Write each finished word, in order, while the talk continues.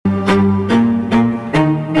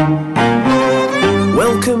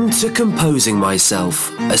to Composing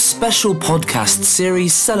Myself, a special podcast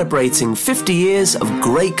series celebrating 50 years of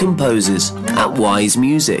great composers at Wise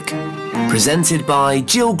Music. Presented by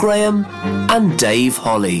Jill Graham and Dave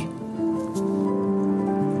Holly.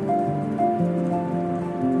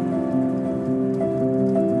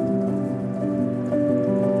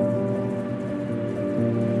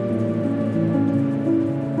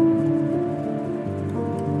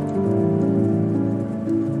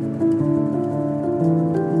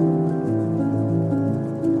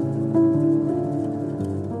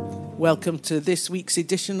 Welcome to this week's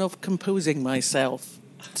edition of Composing Myself.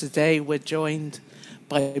 Today we're joined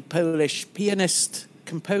by Polish pianist,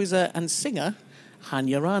 composer and singer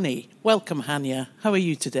Hania Rani. Welcome, Hania. How are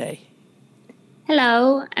you today?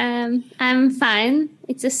 Hello, I'm fine.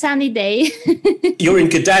 It's a sunny day. You're in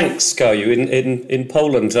Gdansk, are you, in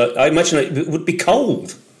Poland? I imagine it would be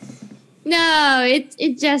cold. No,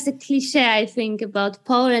 it's just a cliche, I think, about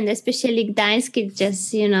Poland, especially Gdańsk. It's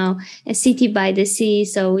just, a city by the sea.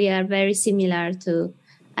 So we are very similar to,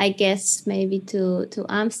 I guess, maybe to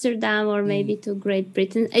Amsterdam or maybe to Great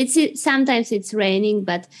Britain. Sometimes it's raining,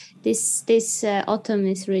 but this autumn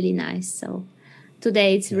is really nice. So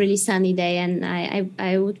today it's a really sunny day, and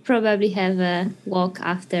I would probably have a walk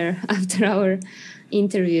after our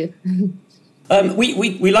interview.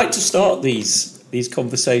 We like to start these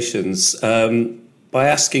conversations by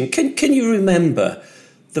asking, can you remember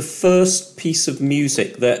the first piece of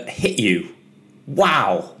music that hit you?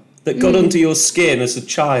 Wow, that got under your skin as a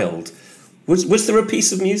child. Was there a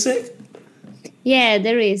piece of music? Yeah,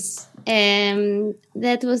 there is.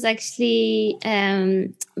 That was actually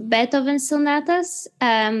Beethoven sonatas.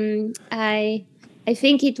 I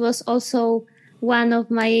think it was also one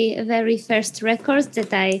of my very first records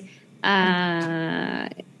that I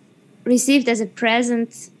received as a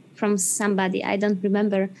present from somebody. I don't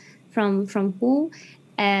remember from who.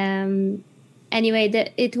 Anyway,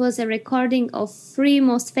 it was a recording of three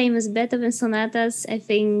most famous Beethoven sonatas. I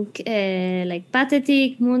think like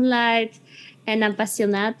Pathetic, Moonlight, and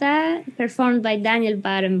Appassionata, performed by Daniel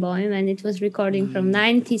Barenboim, and it was recording from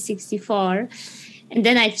 1964. And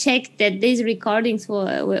then I checked that these recordings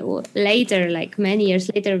were later, like many years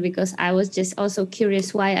later, because I was just also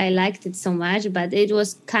curious why I liked it so much. But it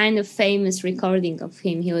was kind of famous recording of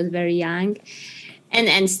him. He was very young.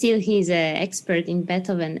 And still he's an expert in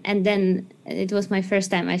Beethoven. And then it was my first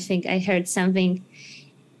time, I think, I heard something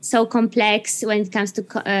so complex when it comes to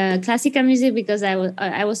classical music, because I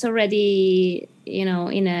was already, in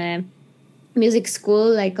a music school,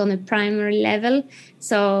 like on a primary level.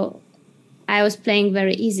 So I was playing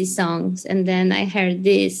very easy songs, and then I heard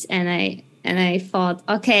this, and I thought,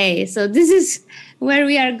 okay, so this is where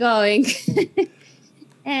we are going.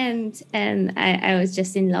 and I was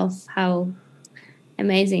just in love how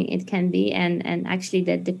amazing it can be, and actually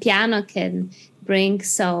that the piano can bring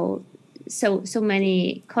so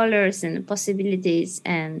many colors and possibilities,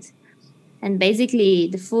 and basically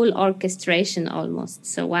the full orchestration almost.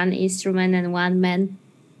 So one instrument and one man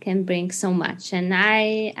can bring so much, and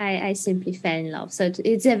I simply fell in love. So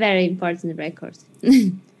it's a very important record.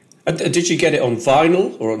 Did you get it on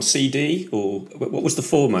vinyl or on CD, or what was the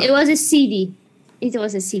format? It was a CD.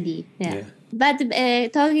 Yeah. But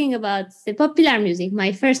talking about the popular music,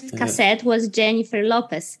 my first cassette was Jennifer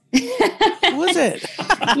Lopez. Was it?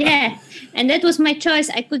 Yeah, and that was my choice.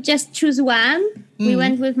 I could just choose one. We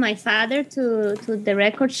went with my father to the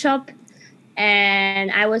record shop,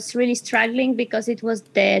 and I was really struggling because it was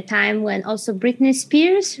the time when also Britney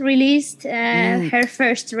Spears released her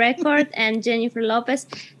first record, and Jennifer Lopez.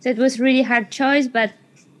 So it was really hard choice, but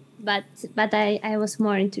I was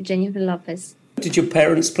more into Jennifer Lopez. Did your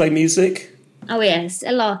parents play music? Oh yes,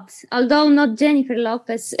 a lot. Although not Jennifer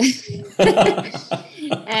Lopez, but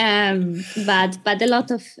a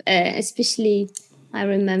lot of, especially I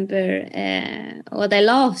remember what I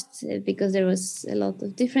loved, because there was a lot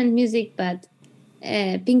of different music, but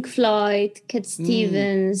Pink Floyd, Cat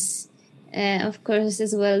Stevens, of course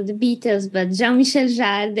as well the Beatles, but Jean-Michel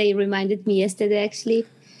Jarre, they reminded me yesterday actually,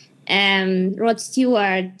 Rod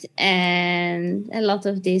Stewart, and a lot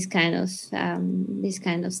of this kind of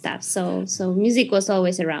stuff. So music was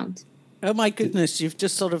always around. Oh my goodness, you've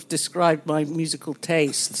just sort of described my musical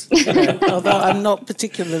tastes. Although I'm not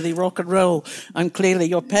particularly rock and roll, I'm clearly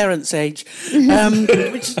your parents' age,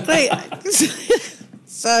 which is great.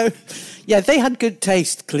 So, yeah, they had good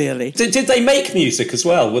taste, clearly. Did they make music as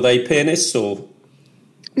well? Were they pianists or?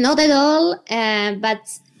 Not at all,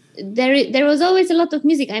 but there was always a lot of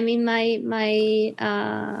music. I mean, my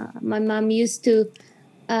mom used to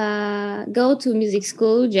go to music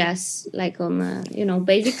school just like on a,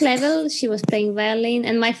 basic level. She was playing violin,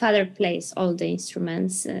 and my father plays all the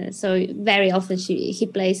instruments. So very often he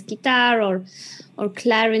plays guitar or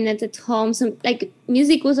clarinet at home. So like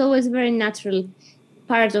music was always a very natural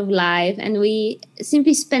part of life, and we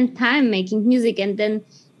simply spent time making music. And then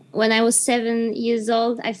when I was 7 years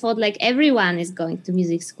old, I thought like everyone is going to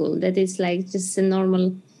music school, that it's like just a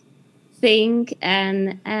normal thing.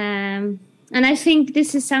 And I think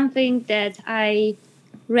this is something that I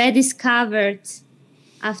rediscovered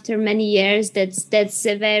after many years. That's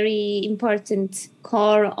a very important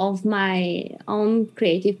core of my own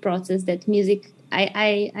creative process, that music,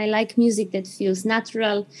 I like music that feels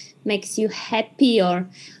natural, makes you happy or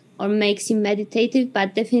makes you meditative,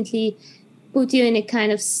 but definitely put you in a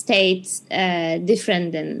kind of state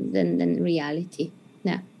different than reality.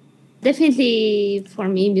 Yeah. Definitely for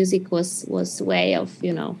me, music was a way of,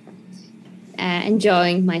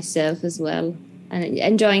 enjoying myself as well, and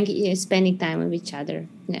enjoying spending time with each other.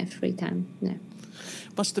 Yeah, free time. Yeah.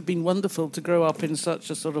 Must have been wonderful to grow up in such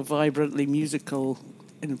a sort of vibrantly musical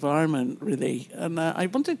environment, really. And I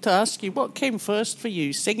wanted to ask you, what came first for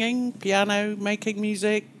you? Singing, piano, making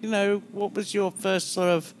music? What was your first sort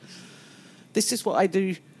of, this is what I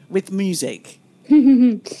do with music?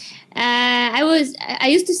 I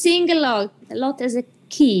used to sing a lot as a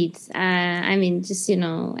kid.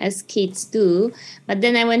 As kids do. But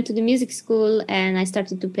then I went to the music school and I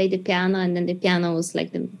started to play the piano, and then the piano was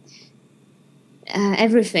like the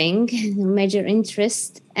everything, major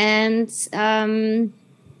interest. And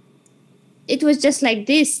it was just like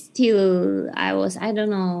this till I was,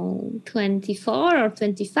 24 or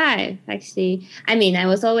 25, actually. I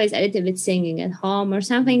was always a little bit singing at home or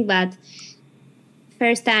something, but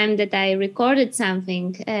first time that I recorded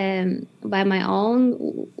something by my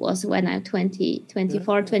own was when I'm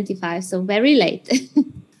 24, 25, so very late.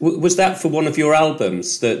 Was that for one of your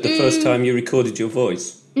albums, the first time you recorded your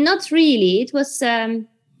voice? Not really. It was a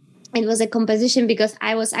composition, because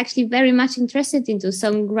I was actually very much interested into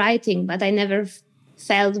songwriting, but I never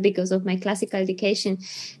felt, because of my classical education,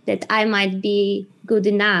 that I might be good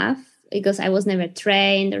enough, because I was never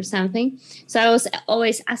trained or something. So I was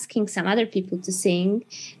always asking some other people to sing.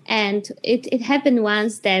 And it happened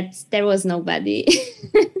once that there was nobody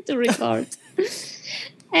to record.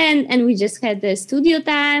 And we just had the studio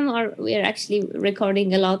time, or we are actually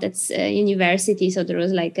recording a lot at university. So there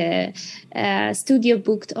was like a studio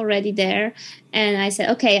booked already there. And I said,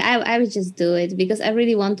 okay, I will just do it, because I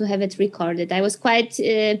really want to have it recorded. I was quite,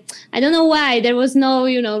 I don't know why, there was no,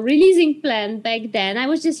 releasing plan back then. I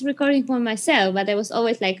was just recording for myself, but I was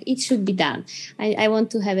always like, it should be done. I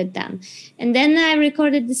want to have it done. And then I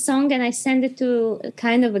recorded the song and I sent it to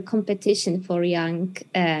kind of a competition for young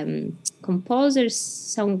composers,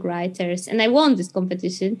 songwriters, and I won this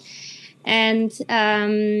competition. And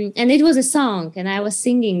it was a song, and I was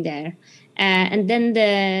singing there. And then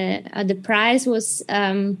the prize was,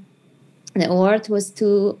 the award was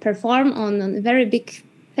to perform on a very big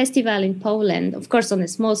festival in Poland, of course on a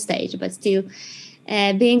small stage, but still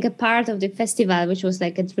being a part of the festival, which was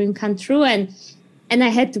like a dream come true. And I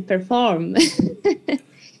had to perform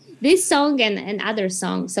this song and other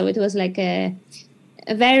songs. So it was like a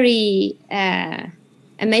very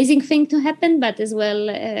amazing thing to happen, but as well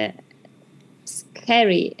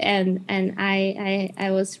scary. And I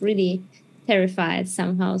was really terrified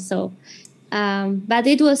somehow. So, but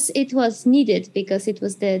it was needed, because it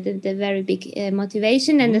was the very big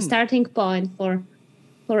motivation and the starting point for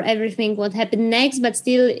everything what happened next. But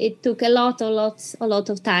still, it took a lot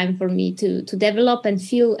of time for me to develop and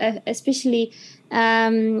feel, especially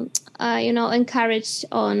encouraged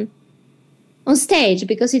on stage,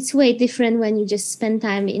 because it's way different when you just spend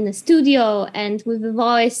time in a studio, and with the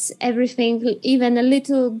voice, everything, even a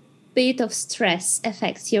little bit of stress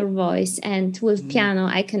affects your voice. And with piano,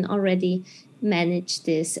 I can already manage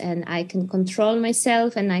this, and I can control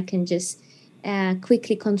myself, and I can just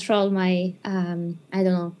quickly control my,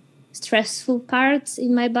 stressful parts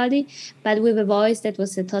in my body. But with a voice, that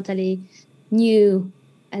was a totally new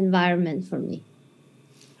environment for me.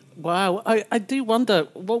 Wow. I do wonder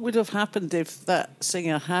what would have happened if that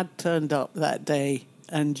singer had turned up that day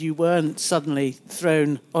and you weren't suddenly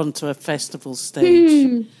thrown onto a festival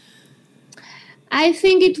stage. I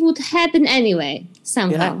think it would happen anyway,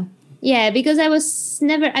 somehow. Yeah, because I was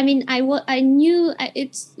never, I knew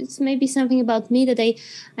it's maybe something about me that I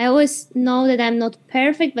always know that I'm not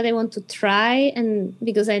perfect, but I want to try. And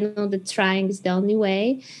because I know that trying is the only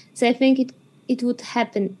way. So I think it would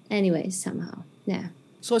happen anyway, somehow. Yeah.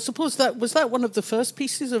 So I suppose that was one of the first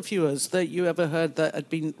pieces of yours that you ever heard that had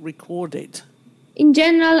been recorded? in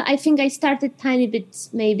general, I think I started tiny bit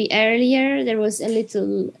maybe earlier. There was a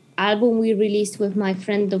little album we released with my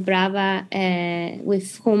friend Dobrava,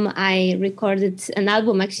 with whom I recorded an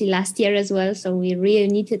album actually last year as well. So we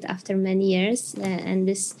reunited after many years, and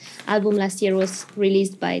this album last year was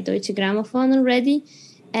released by Deutsche Grammophon already,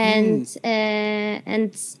 and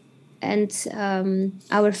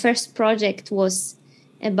our first project was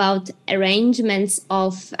about arrangements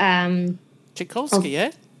of Tchaikovsky,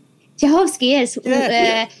 yeah? Tchaikovsky, yes.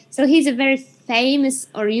 Yeah. So he's a very famous,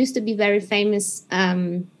 or used to be very famous,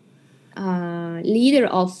 leader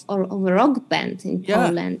of a rock band in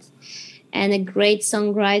Poland, and a great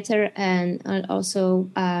songwriter, and also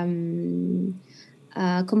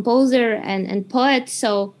composer and poet.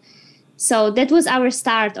 So that was our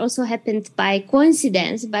start. Also happened by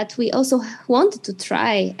coincidence, but we also wanted to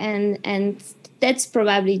try, and that's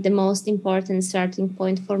probably the most important starting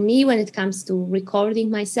point for me when it comes to recording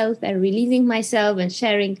myself and releasing myself and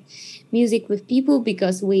sharing music with people,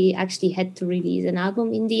 because we actually had to release an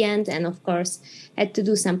album in the end, and of course had to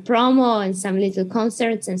do some promo and some little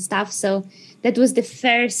concerts and stuff. So that was the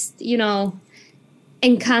first,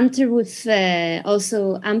 encounter with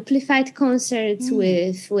also amplified concerts,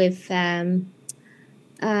 with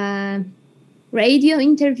radio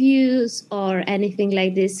interviews or anything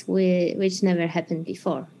like this, which never happened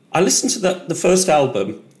before. I listened to the first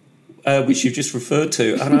album, which you just referred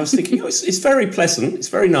to, and I was thinking, it's very pleasant, it's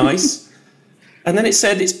very nice. And then it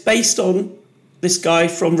said it's based on this guy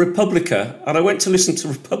from Republica, and I went to listen to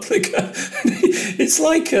Republica. It's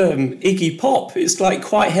like Iggy Pop. It's like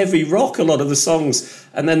quite heavy rock, a lot of the songs,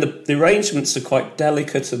 and then the arrangements are quite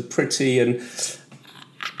delicate and pretty. And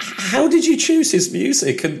how did you choose his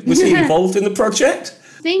music? And was he involved in the project?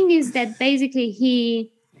 The thing is that basically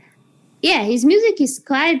his music is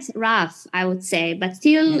quite rough, I would say, but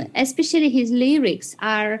still, especially his lyrics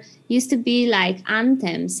used to be like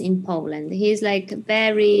anthems in Poland. He's like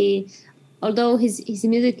although his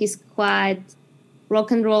music is quite rock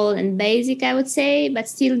and roll and basic, I would say, but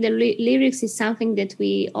still the lyrics is something that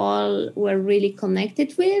we all were really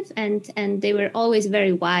connected with, and they were always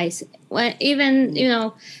very wise. Even,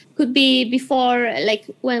 could be before, like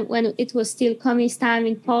when it was still communist time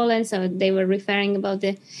in Poland, so they were referring about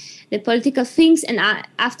the political things, and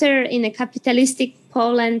after in a capitalistic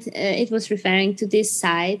Poland, it was referring to this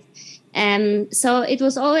side. So it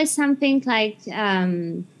was always something like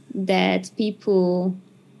that people,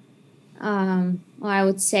 or I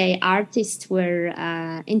would say artists, were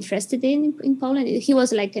interested in Poland. He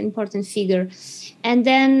was like an important figure. And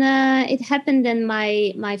then it happened that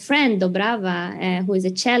my friend Dobrava, who is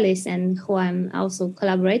a cellist and who I'm also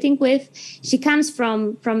collaborating with, she comes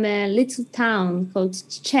from a little town called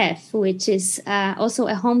Tczew, which is also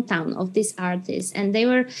a hometown of this artist. And they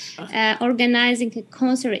were organizing a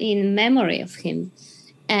concert in memory of him.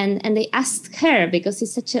 And they asked her, because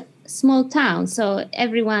it's such a small town, so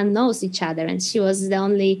everyone knows each other, and she was the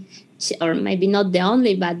only, or maybe not the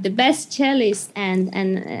only, but the best cellist, and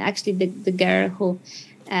actually the girl who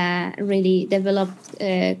really developed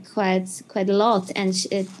quite a lot. And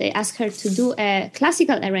they asked her to do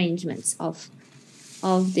classical arrangements of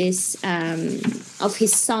this of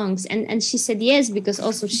his songs, and she said yes, because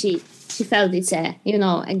also she felt it's a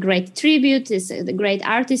great tribute, it's a great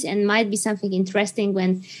artist, and might be something interesting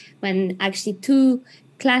when actually two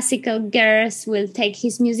classical girls will take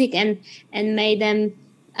his music and make them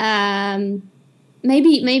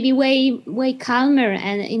maybe way calmer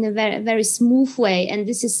and in a very, very smooth way. And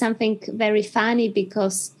this is something very funny,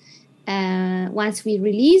 because once we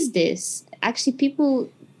released this, actually people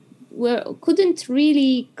couldn't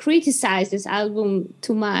really criticize this album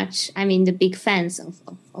too much. I mean, the big fans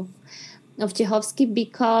of Tchaikovsky,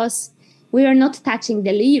 because we are not touching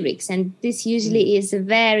the lyrics, and this usually is a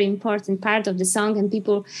very important part of the song, and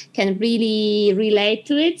people can really relate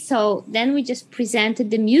to it. So then we just presented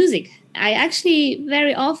the music. I actually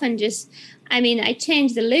very often I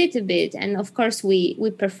changed a little bit, and of course we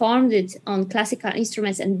performed it on classical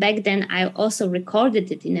instruments, and back then I also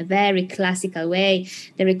recorded it in a very classical way.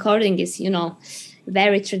 The recording is,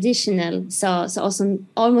 very traditional, so also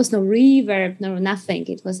almost no reverb, no nothing.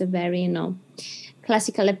 It was a very,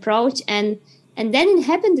 classical approach, and then it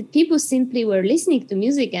happened that people simply were listening to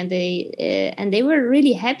music, and they were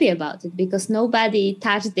really happy about it, because nobody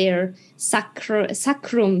touched their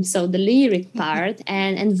sacrum, so the lyric part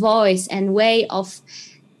and voice and way of,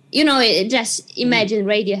 just imagine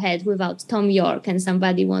Radiohead without Tom York and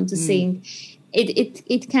somebody want to sing.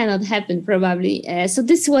 It cannot happen probably. So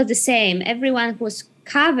this was the same. Everyone who was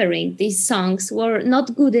covering these songs were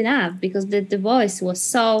not good enough, because the voice was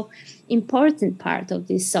so important part of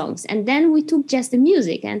these songs. And then we took just the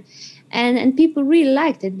music, and And people really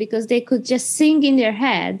liked it because they could just sing in their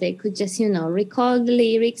head. They could just, recall the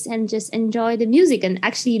lyrics and just enjoy the music and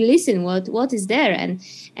actually listen what is there.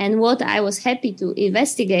 And what I was happy to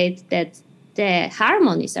investigate, that the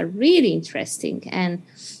harmonies are really interesting and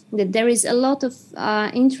that there is a lot of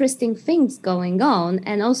interesting things going on.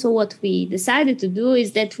 And also what we decided to do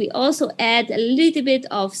is that we also add a little bit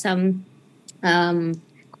of some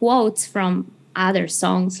quotes from other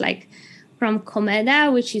songs, like from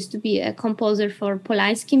Komeda, which used to be a composer for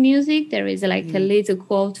Polański music. There is a little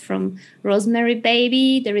quote from Rosemary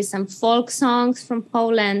Baby. There is some folk songs from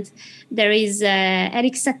Poland. There is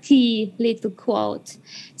Erik Satie little quote.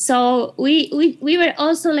 So we were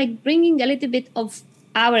also like bringing a little bit of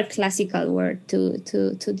our classical world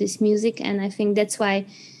to this music, and I think that's why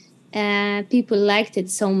people liked it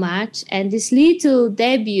so much. And this little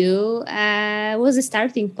debut was a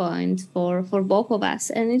starting point for both of us,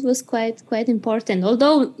 and it was quite important.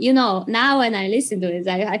 Although now when I listen to it,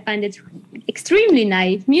 I find it extremely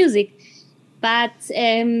naive music, but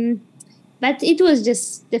it was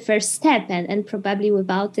just the first step, and probably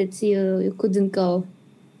without it you couldn't go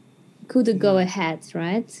ahead,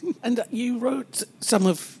 right? And you wrote some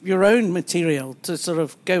of your own material to sort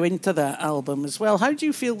of go into that album as well. How do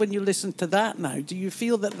you feel when you listen to that now? Do you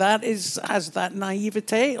feel that has that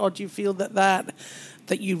naivete, or do you feel that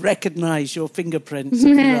you recognise your fingerprints, if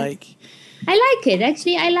you like? I like it,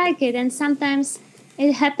 actually. I like it. And sometimes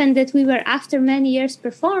it happened that we were, after many years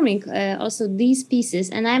performing also these pieces,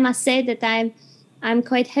 and I must say that I'm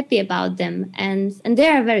quite happy about them. And they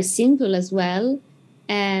are very simple as well.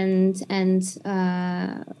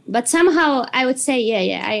 But somehow I would say,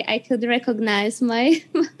 I could recognize my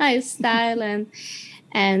style,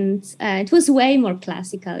 and it was way more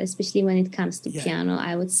classical, especially when it comes to piano.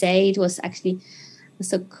 I would say it was actually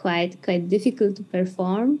also quite difficult to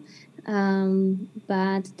perform,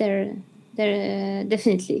 but there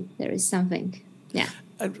definitely there is something. Yeah.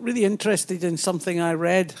 I'm really interested in something I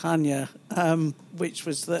read, Hania, which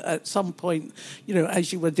was that at some point,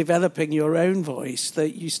 as you were developing your own voice,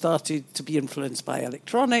 that you started to be influenced by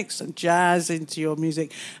electronics and jazz into your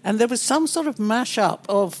music. And there was some sort of mashup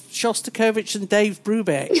of Shostakovich and Dave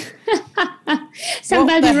Brubeck.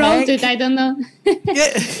 Somebody wrote it, I don't know.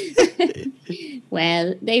 Yeah.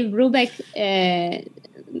 Well, Dave Brubeck,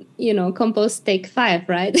 composed Take 5,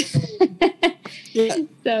 right? Yeah.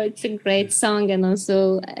 So it's a great song, and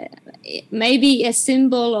also maybe a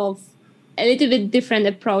symbol of a little bit different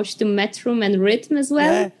approach to metrum and rhythm as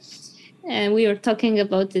well. Yeah. And we were talking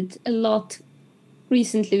about it a lot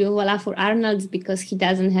recently with Olafur Arnalds, because he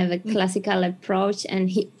doesn't have a classical approach, and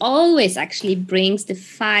he always actually brings the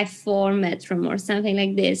 5/4 metrum or something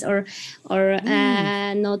like this, or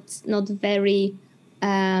not very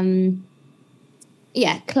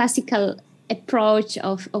classical approach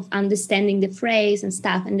of understanding the phrase and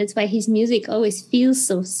stuff. And that's why his music always feels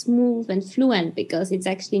so smooth and fluent, because it's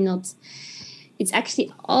actually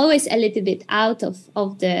always a little bit out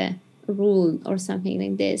of the rule or something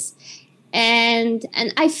like this. And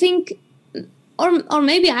I think, or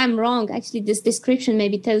maybe I'm wrong, actually this description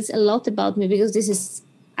maybe tells a lot about me, because this is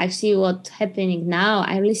actually what's happening now.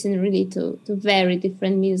 I listen really to very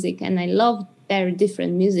different music, and I love very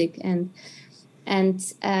different music, and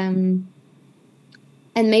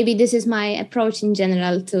maybe this is my approach in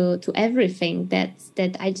general to everything, that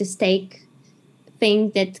I just take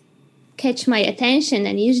things that catch my attention,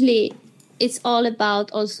 and usually it's all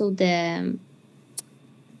about also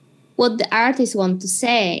what the artist want to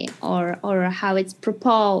say, or how it's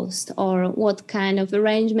proposed, or what kind of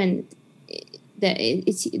arrangement that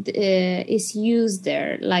is used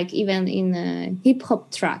there, like even in hip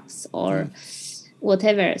hop tracks or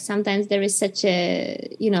whatever. Sometimes there is such a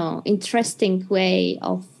interesting way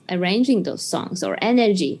of arranging those songs, or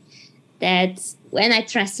energy, that when I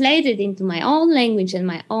translate it into my own language and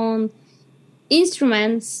my own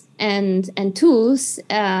instruments and tools,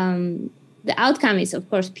 the outcome is of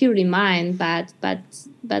course purely mine, but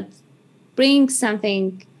brings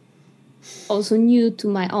something also new to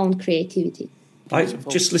my own creativity. I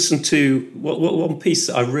just listened to one piece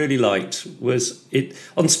that I really liked was it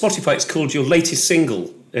on Spotify. It's called Your Latest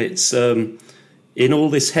Single. It's In All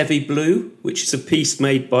This Heavy Blue, which is a piece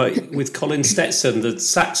made with Colin Stetson, the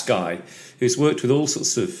sax guy, who's worked with all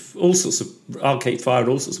sorts of Arcade Fire and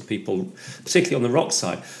all sorts of people, particularly on the rock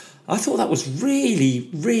side. I thought that was really,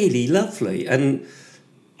 really lovely, and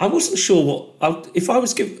I wasn't sure if I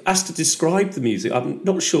was asked to describe the music, I'm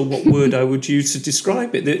not sure what word I would use to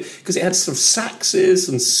describe it, because it had sort of saxes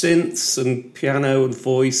and synths and piano and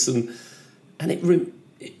voice, and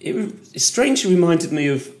it strangely reminded me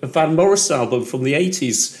of a Van Morrison album from the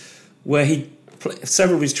 80s, where he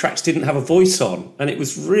several of his tracks didn't have a voice on, and it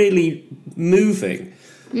was really moving.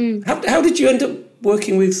 How did you end up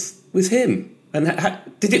working with him? And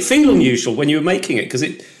did it feel unusual when you were making it? Because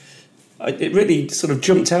it really sort of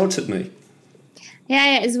jumped out at me. Yeah,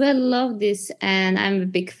 I as well love this, and I'm a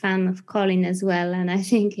big fan of Colin as well. And I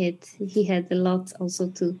think he had a lot also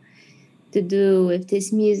to do with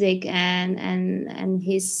this music, and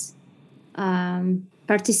his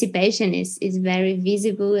participation is very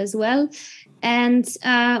visible as well. And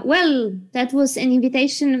that was an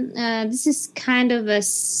invitation. This is kind of a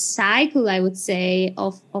cycle, I would say,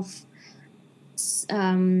 of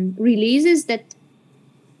releases that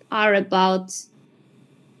are about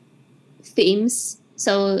themes.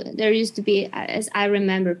 So there used to be, as I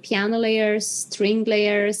remember, piano layers, string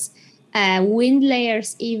layers, wind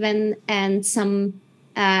layers even, and some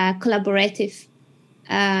collaborative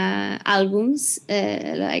albums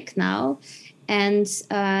like now. And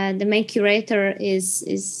the main curator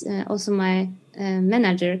is also my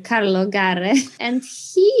manager, Carlo Garre. And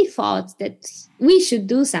he thought that we should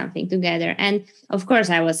do something together. And of course,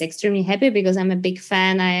 I was extremely happy because I'm a big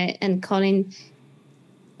fan. And Colin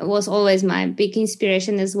was always my big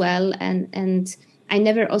inspiration as well. And I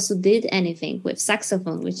never also did anything with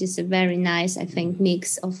saxophone, which is a very nice, I think,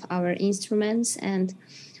 mix of our instruments and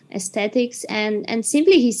aesthetics. And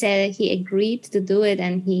simply he said he agreed to do it,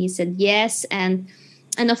 and he said yes. And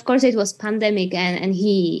of course it was pandemic, and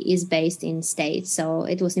he is based in States, so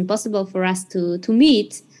it was impossible for us to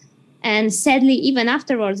meet. And sadly, even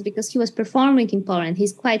afterwards, because he was performing in Poland,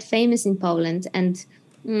 he's quite famous in Poland, and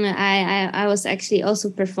I was actually also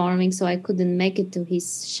performing, so I couldn't make it to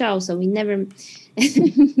his show. So we never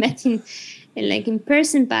met in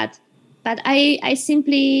person. But I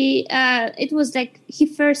simply it was like he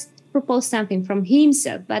first proposed something from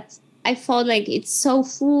himself, but I thought like it's so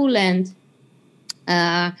full, and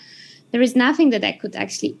there is nothing that I could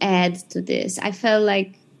actually add to this. I felt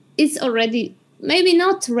like it's already maybe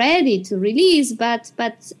not ready to release, but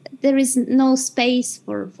there is no space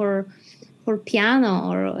for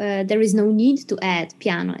piano, or there is no need to add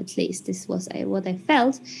piano, at least. This was what I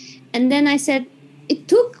felt. And then I said, it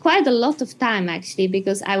took quite a lot of time, actually,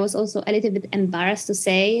 because I was also a little bit embarrassed to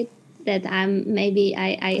say that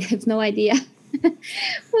I have no idea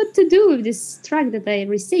what to do with this track that I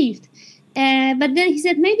received. But then he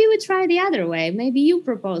said, maybe we try the other way. Maybe you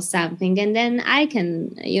propose something, and then I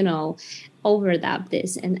can, overdub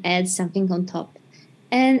this and add something on top.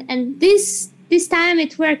 And this time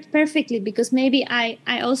it worked perfectly, because maybe I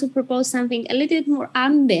also proposed something a little bit more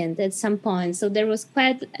ambient at some point. So there was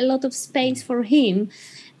quite a lot of space for him.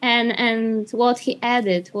 And what he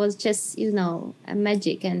added was just, a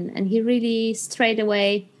magic. And he really straight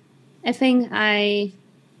away, I think I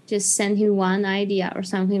just sent him one idea or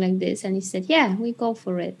something like this. And he said, yeah, we go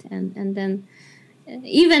for it. And then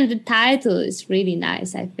even the title is really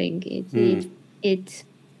nice. I think it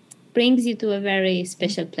brings you to a very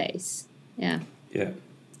special place. Yeah.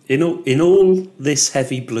 In all this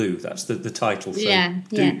heavy blue, that's the title. So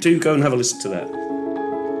do go and have a listen to that.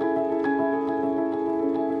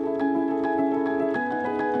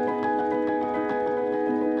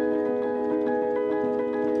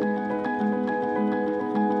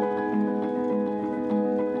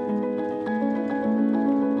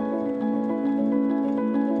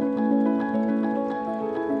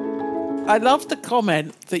 I love the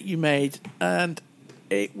comment that you made, and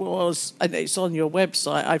it's on your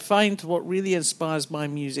website. I find what really inspires my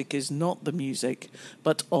music is not the music,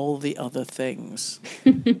 but all the other things.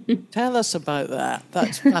 Tell us about that.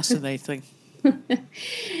 That's fascinating.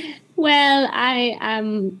 Well,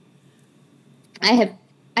 I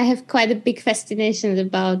have quite a big fascination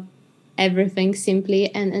about everything,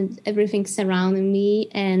 simply, and everything surrounding me,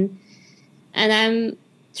 and I'm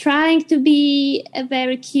trying to be a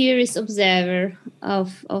very curious observer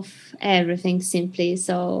of everything, simply.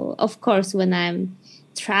 So, of course, when I'm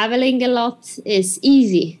traveling a lot, it's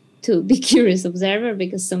easy to be curious observer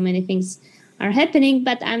because so many things are happening.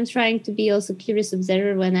 But I'm trying to be also curious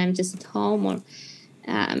observer when I'm just at home, or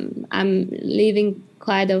I'm living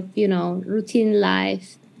quite a routine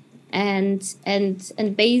life, and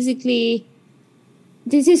basically,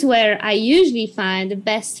 this is where I usually find the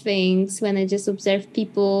best things, when I just observe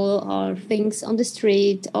people or things on the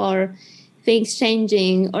street or things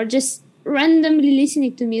changing or just randomly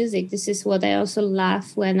listening to music. This is what I also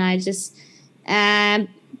love when I just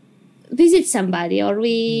visit somebody, or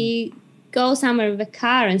we go somewhere with a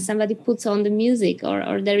car and somebody puts on the music,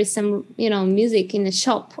 or there is some music in a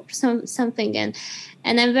shop or something, and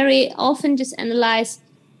I very often just analyze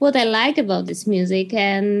what I like about this music,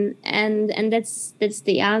 and that's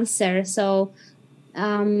the answer. So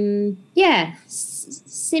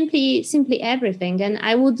simply everything. And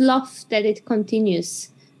I would love that it continues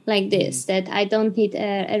like this, that I don't need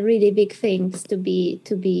a really big things to be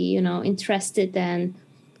interested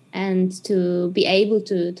and to be able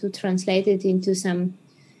to translate it into some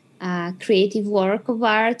creative work of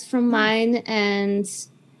art from mine. And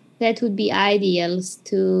that would be ideal,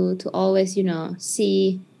 to always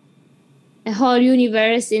see a whole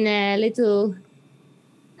universe in a little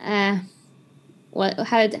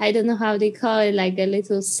I don't know how they call it, like a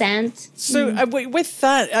little sand. So with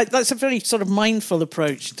that, that's a very sort of mindful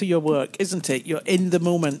approach to your work, isn't it? You're in the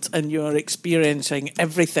moment and you're experiencing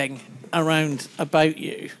everything about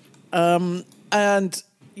you. And,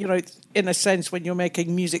 in a sense, when you're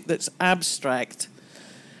making music that's abstract,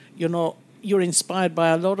 you're inspired by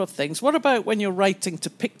a lot of things. What about when you're writing to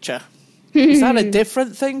picture? Is that a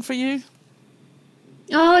different thing for you?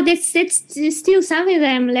 Oh, that's still something that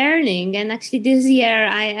I'm learning. And actually this year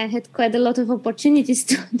I had quite a lot of opportunities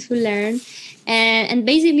to learn. And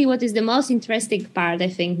basically what is the most interesting part, I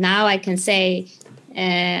think, now I can say,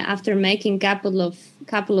 after making couple of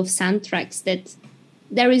soundtracks, that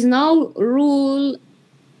there is no rule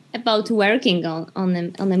about working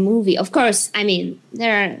on a movie. Of course, I mean,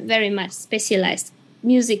 there are very much specialized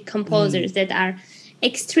music composers that are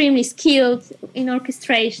extremely skilled in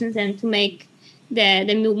orchestrations and to make the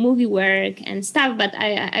movie work and stuff. But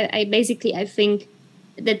I basically think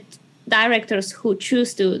that directors who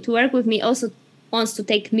choose to work with me also wants to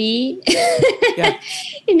take me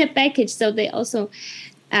in the package. So they also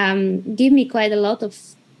give me quite a lot of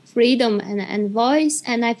freedom and voice.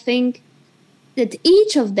 And I think that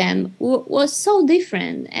each of them was so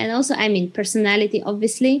different. And also, I mean, personality,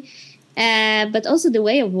 obviously, but also the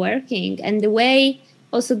way of working and the way,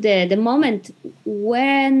 also the moment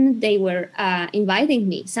when they were inviting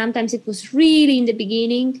me. Sometimes it was really in the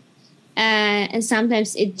beginning, and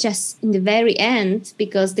sometimes it just in the very end,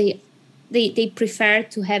 because they prefer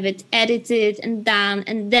to have it edited and done,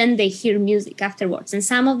 and then they hear music afterwards. And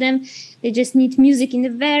some of them, they just need music in the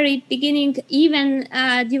very beginning, even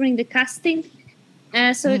during the casting.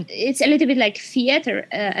 So it's a little bit like theater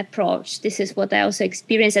approach. This is what I also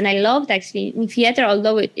experienced, and I loved actually in theater,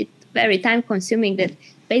 although it's very time consuming, that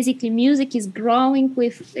basically music is growing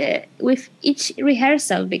with each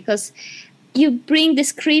rehearsal, because you bring the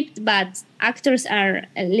script, but actors are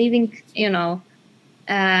living,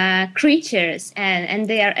 creatures, and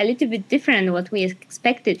they are a little bit different than what we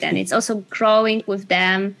expected, and it's also growing with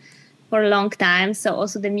them for a long time. So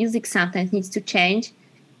also the music sometimes needs to change,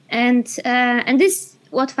 and this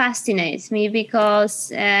what fascinates me,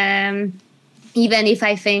 because even if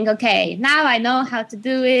I think, okay, now I know how to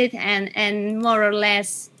do it, and more or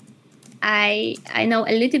less I know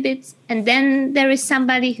a little bit, and then there is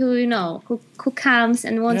somebody who who comes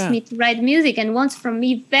and wants me to write music and wants from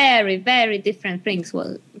me very, very different things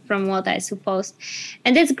from what I supposed.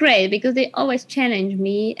 And that's great, because they always challenge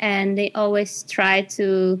me, and they always try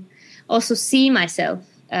to also see myself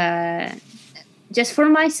just for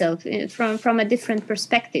myself from a different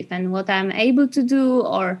perspective, and what I'm able to do,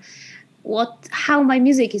 or how my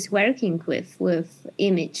music is working with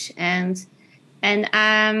image, and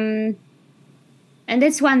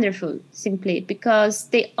that's wonderful, simply because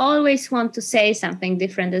they always want to say something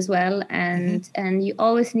different as well, and you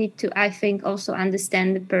always need to, I think, also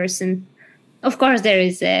understand the person. Of course, there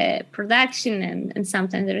is a production, and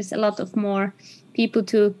sometimes there is a lot more people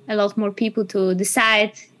to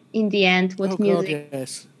decide in the end what music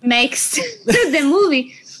makes the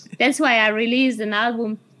movie. That's why I released an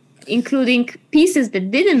album including pieces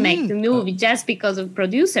that didn't make the movie just because of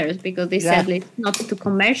producers, because they said it's not too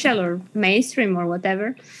commercial or mainstream or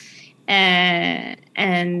whatever. And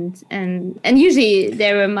usually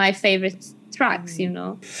they were my favorite tracks,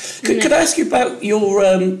 Could I ask you about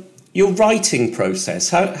your writing process?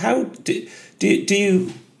 How do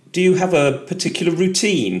you have a particular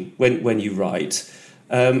routine when you write?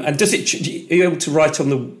 And are you able to write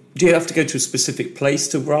do you have to go to a specific place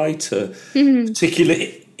to write, particular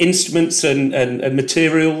instruments and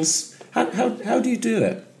materials? How do you do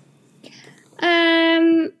it?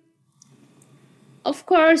 Of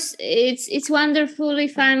course, it's wonderful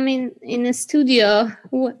if I'm in a studio,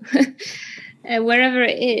 wherever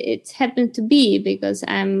it happened to be, because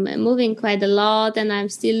I'm moving quite a lot, and I'm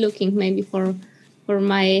still looking maybe for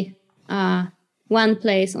my one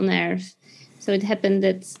place on earth. So it happened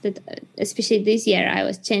that especially this year I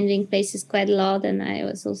was changing places quite a lot, and I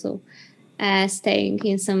was also staying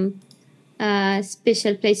in some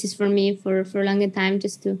special places for me for a longer time,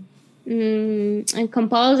 just to and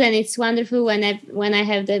compose. And it's wonderful when I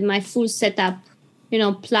have my full setup,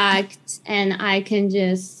 plugged, and I can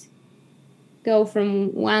just go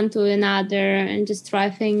from one to another and just try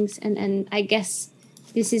things. And I guess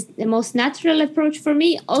this is the most natural approach for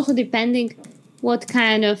me, also depending what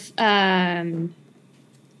kind of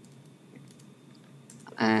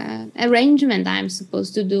arrangement I'm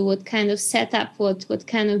supposed to do, what kind of setup, what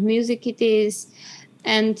kind of music it is.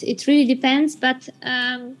 And it really depends. But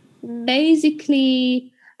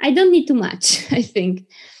basically, I don't need too much, I think.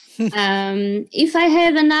 If I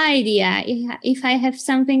have an idea, if I have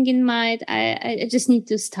something in mind, I just need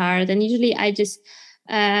to start. And usually I just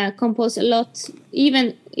compose a lot.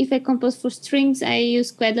 Even if I compose for strings, I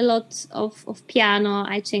use quite a lot of piano.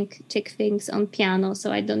 I check things on piano,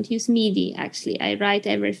 so I don't use MIDI. Actually, I write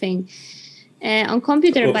everything on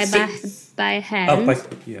computer by hand.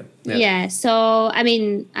 Yeah. So I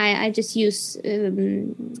mean, I just use,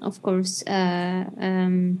 of course,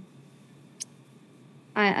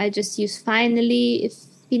 I just use finale.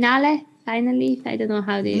 I don't know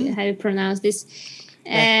how you pronounce this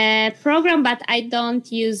program, but I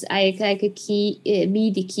don't use like a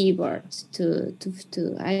MIDI keyboard to.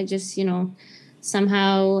 I just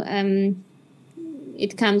somehow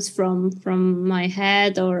it comes from my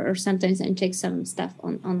head, or sometimes I check some stuff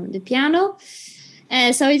on the piano.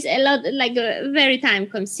 So it's a lot, like very time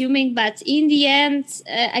consuming, but in the end,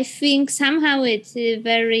 I think somehow it's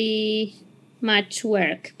very much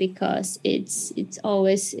work, because it's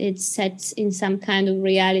set in some kind of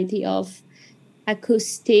reality of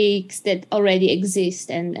acoustics that already exist,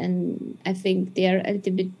 and I think they are a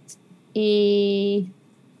little bit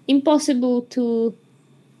impossible to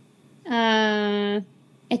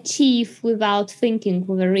achieve without thinking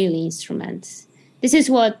with a real instrument. This is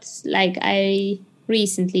what I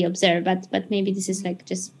recently observed, but maybe this is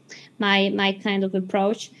just my kind of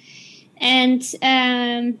approach. And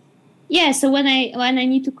so when I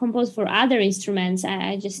need to compose for other instruments,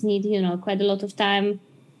 I just need quite a lot of time,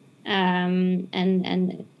 and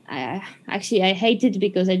I hate it,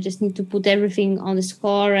 because I just need to put everything on the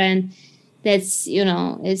score, and that's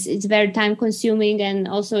it's very time consuming, and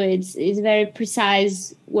also it's very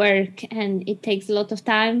precise work, and it takes a lot of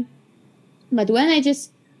time. But when I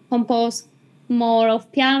just compose more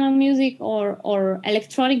of piano music or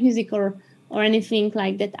electronic music or anything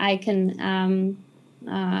like that, I can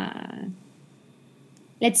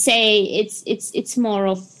let's say it's more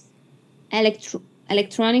of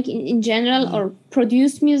electronic in general, or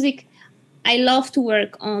produced music. I love to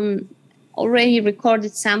work on already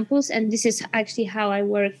recorded samples, and this is actually how I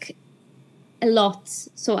work a lot.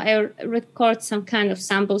 So I record some kind of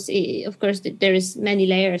samples. Of course, there is many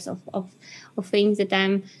layers of things that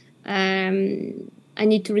I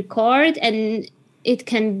need to record, and it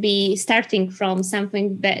can be starting from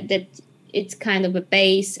something that it's kind of a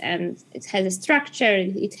bass, and it has a structure.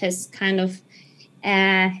 It has kind of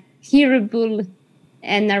hearable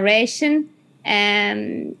narration,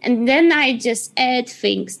 and then I just add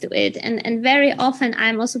things to it. And very often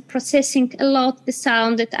I'm also processing a lot the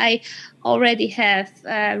sound that I already have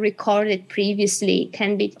recorded previously.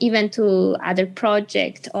 Can be even to other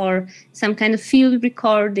project or some kind of field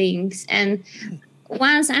recordings. And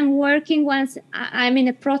once I'm in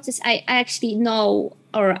a process, I actually know,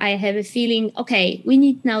 or I have a feeling, okay, we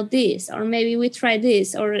need now this, or maybe we try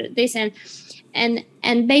this or this, and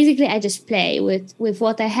basically I just play with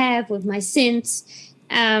what I have, with my synths,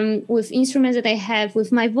 with instruments that I have,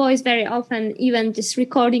 with my voice. Very often, even just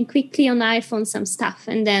recording quickly on iPhone some stuff,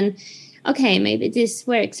 and then, okay, maybe this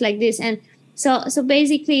works like this, and so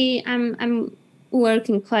basically I'm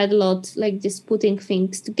working quite a lot, just putting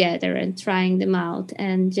things together and trying them out,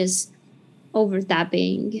 and just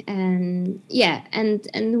overdubbing, and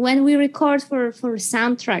and when we record for a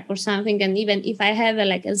soundtrack or something, and even if I have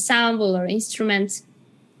a ensemble or instruments,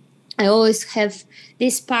 I always have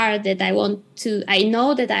this part that I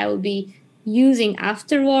know that I will be using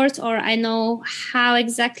afterwards, or I know how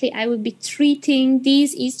exactly I will be treating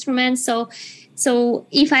these instruments. So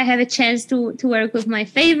if I have a chance to work with my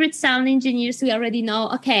favorite sound engineers, we already know,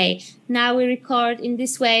 okay, now we record in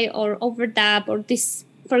this way, or overdub, or this,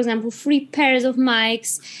 for example, 3 pairs of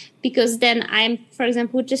mics, because then I'm, for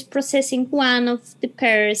example, just processing one of the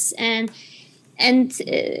pairs, and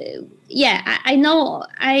I know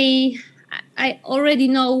I already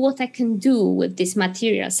know what I can do with this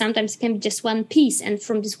material. Sometimes it can be just one piece, and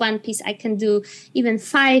from this one piece I can do even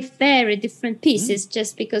 5 very different pieces,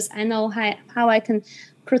 just because I know how I can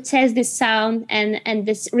process this sound, and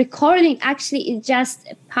this recording actually is just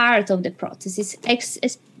a part of the process.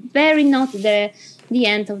 It's very not the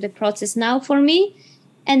end of the process now for me.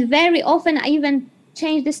 And very often I even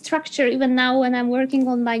change the structure. Even now when I'm working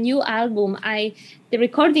on my new album, the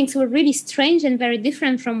recordings were really strange and very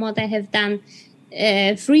different from what I have done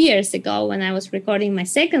 3 years ago when I was recording my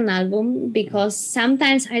second album, because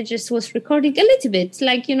sometimes I just was recording a little bit,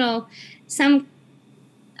 like, some,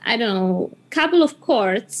 I don't know, couple of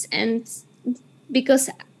chords, and because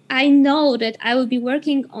I know that I will be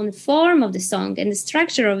working on the form of the song and the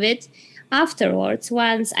structure of it afterwards,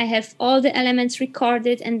 once I have all the elements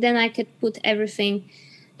recorded, and then I could put everything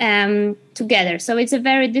together. So it's a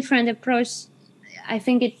very different approach. I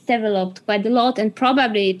think it developed quite a lot, and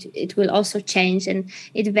probably it will also change, and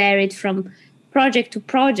it varied from project to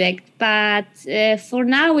project. But for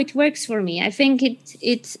now, it works for me. I think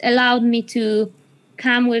it allowed me to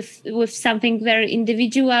come with something very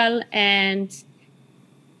individual, and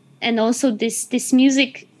also this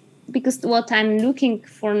music, because what I'm looking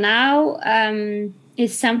for now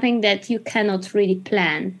is something that you cannot really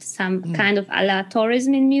plan, some kind of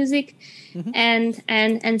aleatorism in music,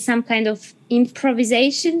 and some kind of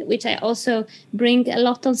improvisation, which I also bring a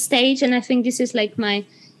lot on stage. And I think this is like my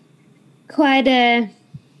quite a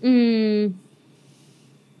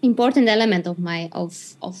important element of my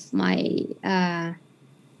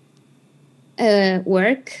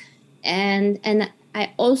work, and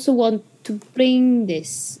I also want to bring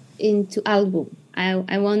this into album.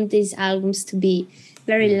 I want these albums to be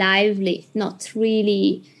very lively, not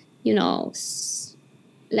really,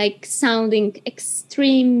 like sounding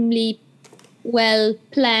extremely well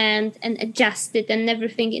planned and adjusted and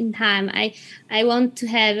everything in time. I want to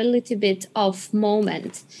have a little bit of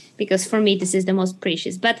moment, because for me this is the most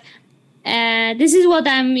precious. But this is what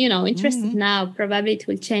I'm, interested now. Probably it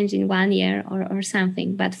will change in 1 year or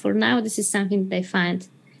something. But for now, this is something that I find.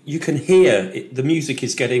 You can hear the music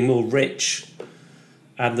is getting more rich,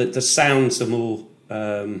 and the sounds are more,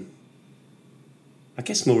 I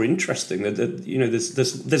guess, more interesting.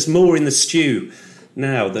 There's more in the stew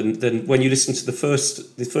now than when you listen to the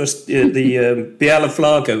first Biala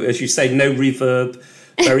Flago, as you say, no reverb,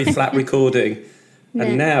 very flat recording. No.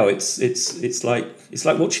 And now it's like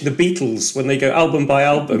watching the Beatles when they go album by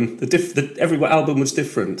album. Every album was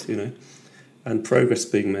different, and progress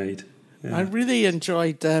being made. Yeah. I really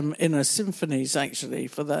enjoyed Inner Symphonies, actually,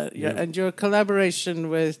 for that. Yeah. And your collaboration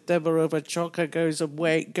with Deborova Choka goes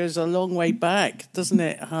a long way back, doesn't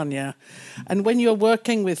it, Hania? And when you're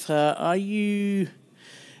working with her, are you,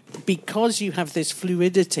 because you have this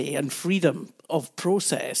fluidity and freedom of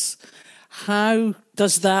process, how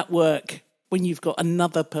does that work when you've got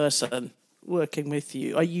another person working with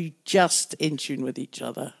you? Are you just in tune with each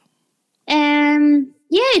other?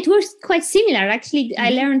 Yeah, it was quite similar. Actually, I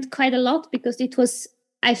learned quite a lot, because it was,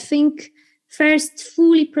 I think, first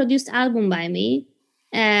fully produced album by me,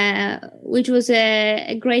 which was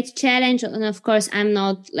a great challenge. And of course, I'm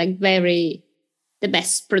not like the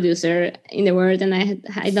best producer in the world, and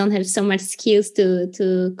I don't have so much skills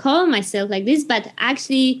to call myself like this. But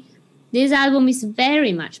actually, this album is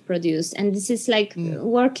very much produced, and this is like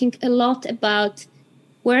working a lot about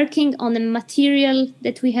working on the material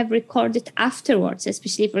that we have recorded afterwards,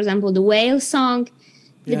 especially, for example, the whale song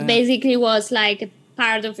that basically was like a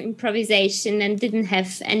part of improvisation and didn't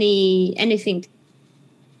have anything.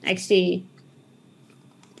 Actually,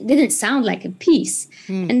 it didn't sound like a piece.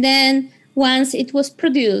 And then once it was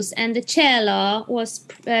produced and the cello was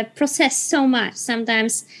processed so much,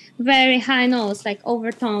 sometimes very high notes like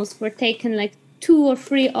overtones were taken like 2 or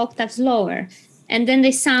 3 octaves lower, and then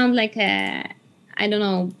they sound like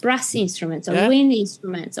brass instruments or wind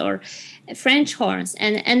instruments or French horns,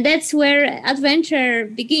 and that's where adventure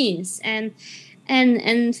begins. And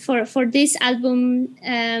for this album,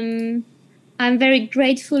 I'm very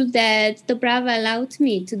grateful that Dobrava allowed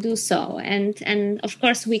me to do so, and of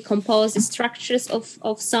course we composed the structures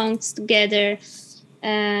of songs together.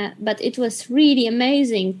 But it was really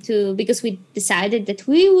amazing because we decided that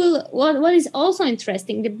we will. What is also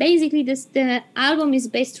interesting, that basically the album is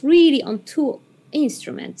based really on 2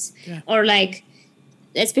 instruments, or like,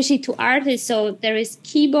 especially 2 artists. So there is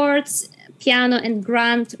keyboards, piano, and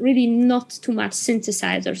grand. Really, not too much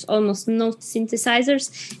synthesizers, almost no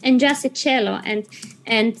synthesizers, and just a cello. And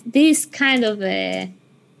this kind of a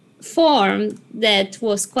form that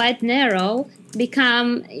was quite narrow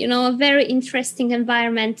become, a very interesting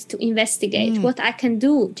environment to investigate what I can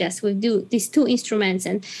do just with these 2 instruments.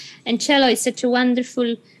 And cello is such a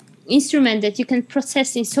wonderful instrument that you can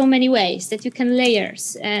process in so many ways, that you can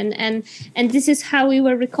layers. And this is how we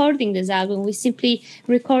were recording this album. We simply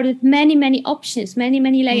recorded many options,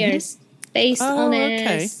 many layers based on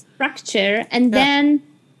a structure. And then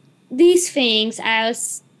these things I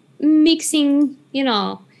was mixing,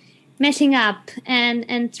 meshing up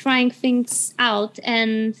and trying things out,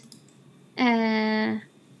 and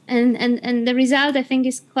the result, I think,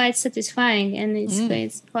 is quite satisfying, and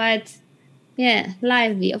it's quite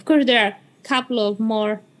lively. Of course, there are a couple of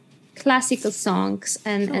more classical songs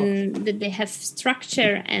and that they have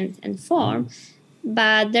structure and form,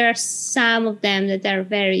 but there are some of them that are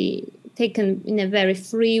very taken in a very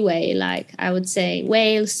free way, like I would say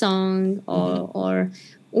Whale Song or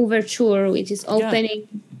Overture, which is opening,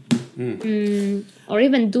 or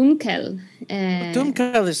even Dunkel.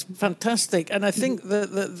 Dunkel is fantastic, and I think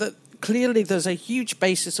that clearly there's a huge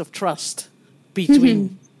basis of trust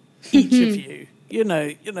between each of you. You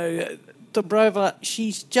know, Dobrova,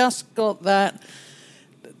 she's just got that.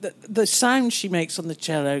 The sound she makes on the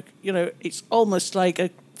cello, it's almost like a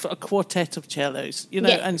quartet of cellos,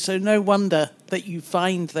 and so no wonder that you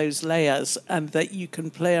find those layers and that you can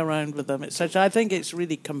play around with them. I think it's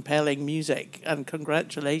really compelling music, and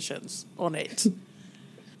congratulations on it.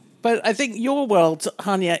 But I think your world,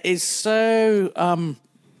 Hania, is so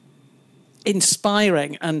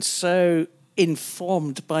inspiring and so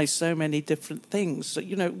informed by so many different things. So,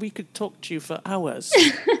 we could talk to you for hours.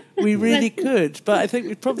 We really could. But I think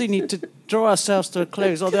we probably need to draw ourselves to a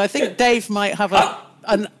close. Although I think Dave might have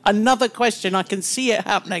another question. I can see it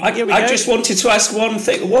happening. I just wanted to ask one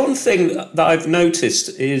thing. One thing that I've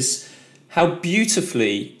noticed is how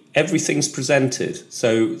beautifully everything's presented.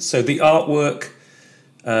 So the artwork,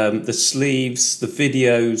 the sleeves, the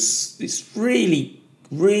videos, it's really,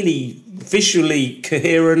 really visually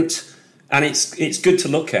coherent. And it's good to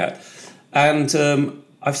look at. And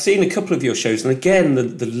I've seen a couple of your shows, and again,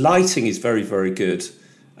 the lighting is very, very good,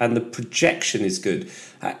 and the projection is good.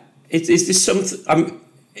 Is this something?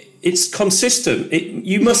 It's consistent.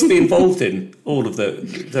 You must be involved in all of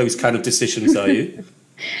those kind of decisions, are you?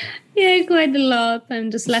 Yeah, quite a lot.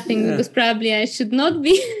 I'm just laughing because probably I should not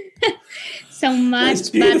be so much. It's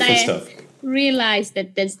beautiful but stuff. Realize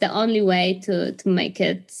that that's the only way to make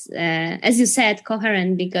it, as you said,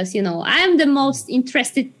 coherent, because I'm the most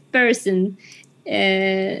interested person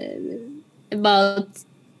about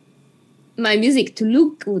my music to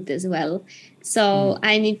look good as well. So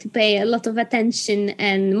I need to pay a lot of attention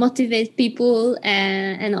and motivate people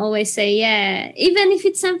and always say, even if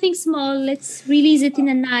it's something small, let's release it in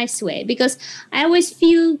a nice way. Because I always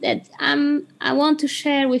feel that I want to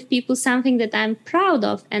share with people something that I'm proud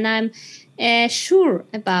of and I'm sure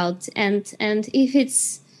about. And if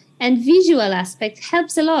it's visual aspect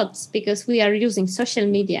helps a lot because we are using social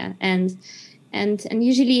media and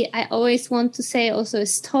usually I always want to say also a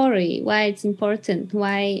story, why it's important,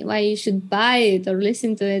 why you should buy it or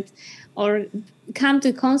listen to it or come to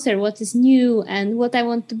a concert, what is new and what I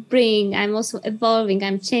want to bring. I'm also evolving,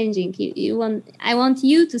 I'm changing. I want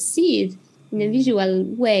you to see it in a visual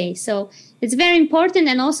way. So it's very important,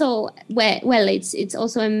 and also, it's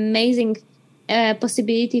also amazing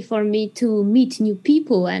possibility for me to meet new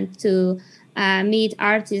people and to meet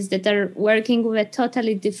artists that are working with a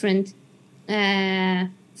totally different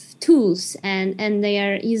tools and they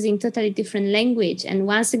are using totally different language. And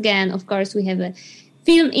once again, of course, we have a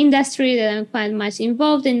film industry that I'm quite much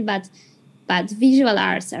involved in, but visual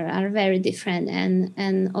arts are very different,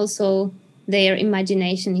 and also their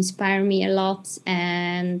imagination inspire me a lot,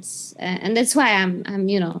 and that's why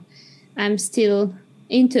I'm still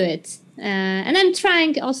into it, and I'm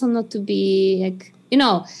trying also not to be like,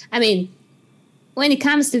 I mean, when it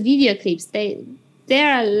comes to video clips, they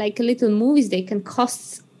are like little movies. They can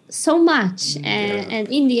cost so much, and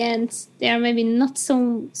in the end, they are maybe not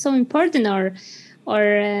so important, or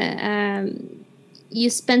you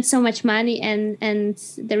spend so much money, and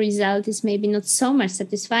the result is maybe not so much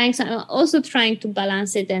satisfying. So I'm also trying to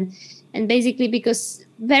balance it, and basically because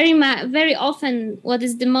very often what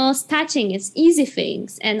is the most touching is easy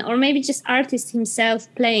things, or maybe just artist himself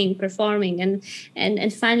playing, performing,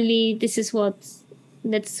 and finally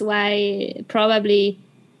that's why probably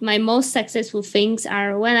my most successful things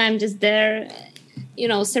are when I'm just there,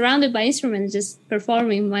 surrounded by instruments, just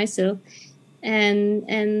performing myself,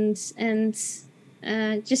 and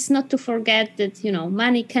just not to forget that,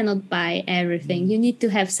 money cannot buy everything. You need to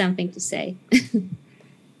have something to say.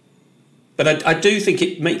 But I do think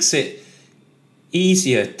it makes it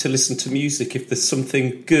easier to listen to music if there's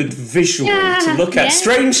something good visual to look at.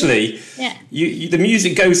 Strangely, the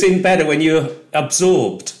music goes in better when you're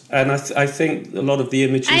absorbed, and I think a lot of the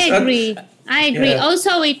images. I agree.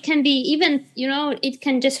 Also, it can be even, it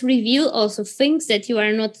can just reveal also things that you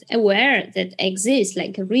are not aware that exist,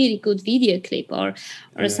 like a really good video clip or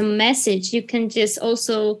some message. You can just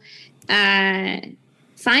also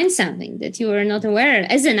find something that you were not aware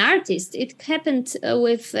as an artist. It happened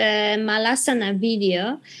with Malasana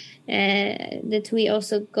video that we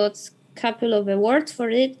also got a couple of awards for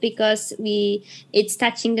it, because it's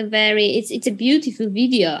touching it's a beautiful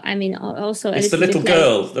video. I mean, also it's the little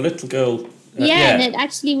girl Yeah, and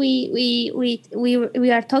actually,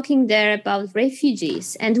 we are talking there about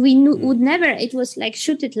refugees, and we would never. It was like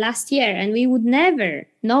shooted last year, and we would never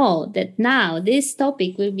know that now this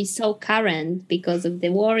topic will be so current because of the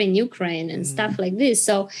war in Ukraine and stuff like this.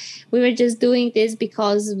 So we were just doing this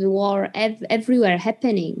because the war everywhere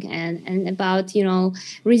happening, and about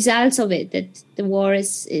results of it. That the war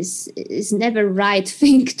is never right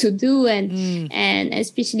thing to do, and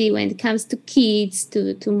especially when it comes to kids,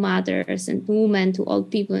 to mothers and women, to old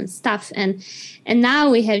people and stuff. And now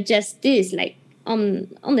we have just this like on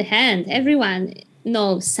the hand. Everyone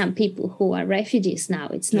knows some people who are refugees now.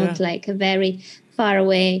 It's not like a very far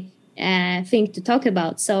away thing to talk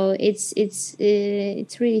about. So it's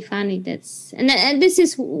really funny. And this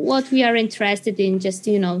is what we are interested in. Just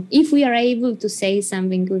if we are able to say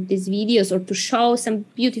something with these videos, or to show some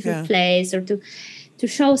beautiful place, or to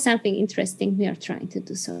show something interesting, we are trying to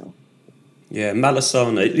do so. Yeah,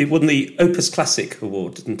 Malasana. It won the Opus Classic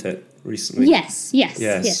Award, didn't it, recently? Yes.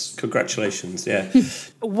 Congratulations, yeah.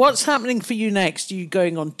 What's happening for you next? Are you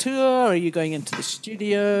going on tour? Are you going into the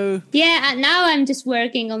studio? Yeah, now I'm just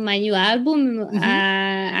working on my new album.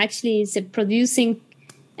 Actually, it's a producing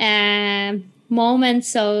moment.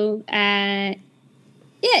 So,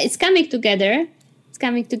 it's coming together.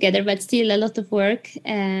 But still a lot of work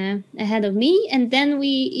ahead of me. And then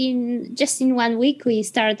in 1 week, we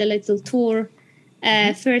start a little tour.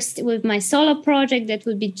 First with my solo project, that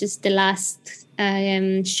would be just the last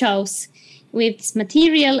shows with this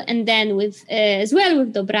material, and then with as well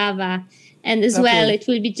with Dobrava, and as well it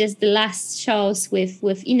will be just the last shows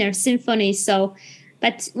with Inner Symphony. So,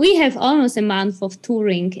 but we have almost a month of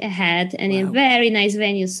touring ahead, and in very nice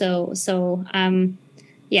venues. So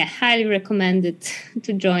highly recommended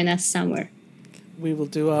to join us somewhere. We will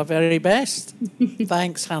do our very best.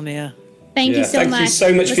 Thanks, Hania. Thank you so much. Thank you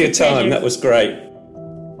so much for your time. That was great.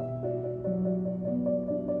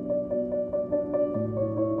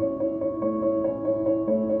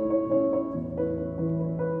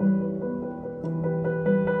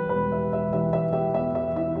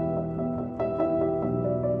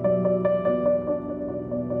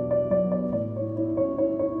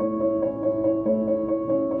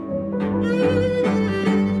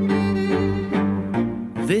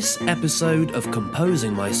 This episode of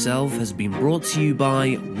Composing Myself has been brought to you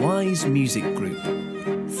by Wise Music Group.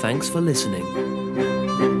 Thanks for listening.